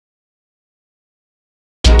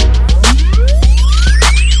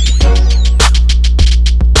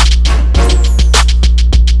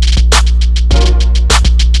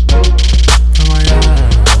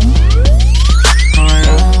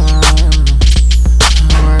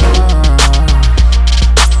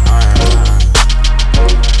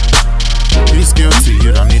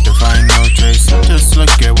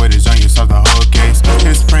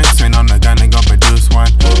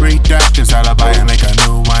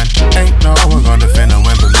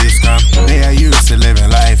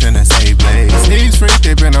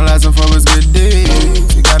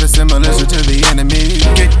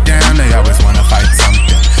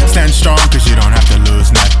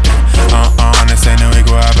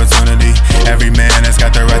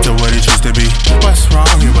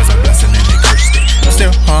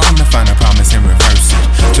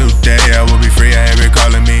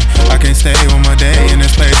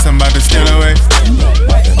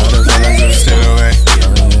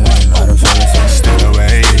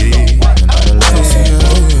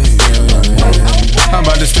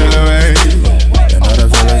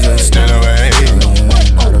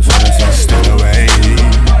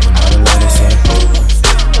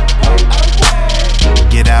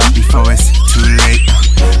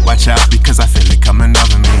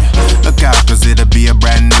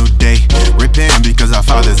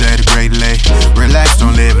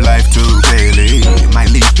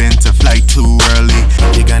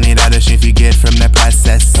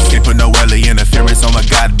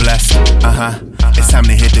It's time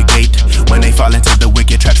to hit the gate. When they fall into the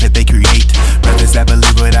wicked traps that they create. Brothers that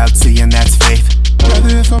believe without seeing, that's faith.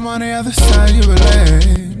 Brother, if I'm on the other side, you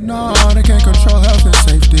relate. No, they can't control health and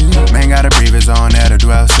safety. Man gotta breathe his own air to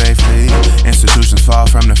dwell safely. Institutions fall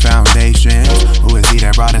from the foundation. Who is he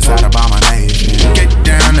that brought us out abomination? Get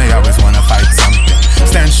down, they always wanna fight something.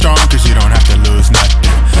 Stand strong, cause you don't have to lose nothing.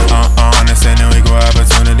 Honest and equal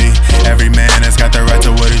opportunity. Every man has got the right to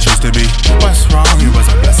what it used to be. What's wrong? It was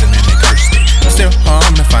a blessing and they cursed it. Still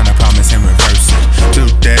home to find a promise and reverse it.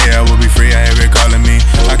 Today I will be free, I hear it calling me.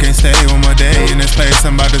 I can't stay one more day in this place,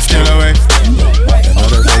 I'm about to steal away.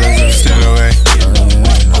 Steal away.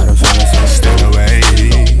 Steal away.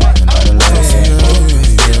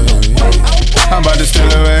 I'm about to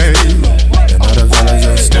steal away.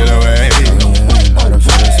 Steal away.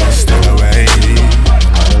 Steal away.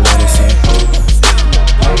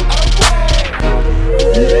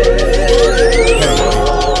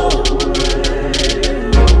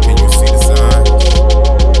 Can you see the sun?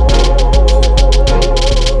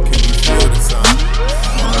 Can you feel the sun?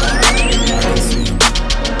 I can see him.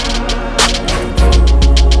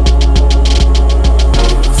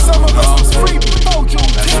 Some of us was free before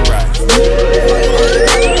Juneteenth. That's right.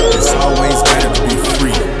 It's always better to be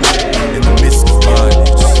free in the midst of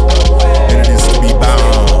bondage than it is to be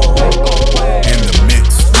bound in the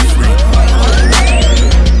midst of freedom.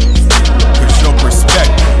 Cause your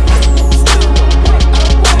perspective,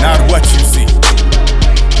 not what you see,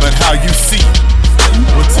 but how you see,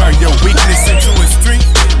 will turn your weakness into a strength,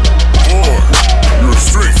 or your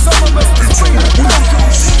strength into a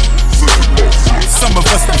weakness. Some of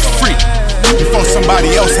us was free before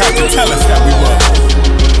somebody else had to tell us that we were.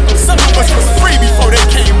 Some of us was free before they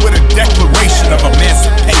came with a declaration of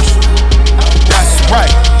emancipation. That's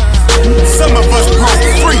right. Some of us broke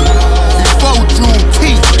free before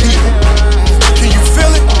Juneteenth, people. Can you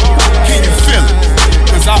feel it? Can you feel it?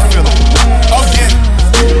 Cause I feel it. Oh yeah.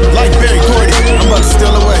 Like Kori, I'm about to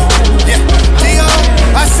steal away. Yeah. Dion,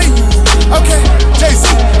 I see you. Okay. JC,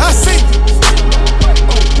 I see you.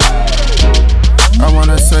 I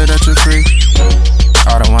wanna say that you're free.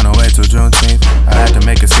 I don't wanna wait till Juneteenth. I had to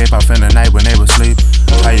make escape off in the night when they was asleep.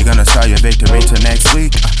 How you gonna start your victory till next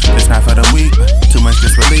week? It's not for the weak. Too much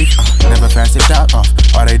disbelief. Never fasted out.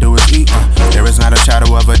 All they do is eat. There is not a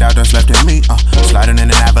shadow of a doubt that's left in me. Sliding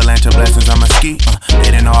in an avalanche of blessings on my ski.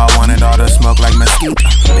 They didn't know I wanted all the smoke like mesquite.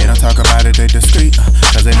 They don't talk about it, they discreet.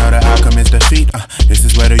 Cause they know the outcome is defeat. This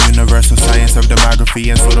is where the universal science of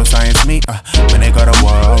demography and pseudoscience meet.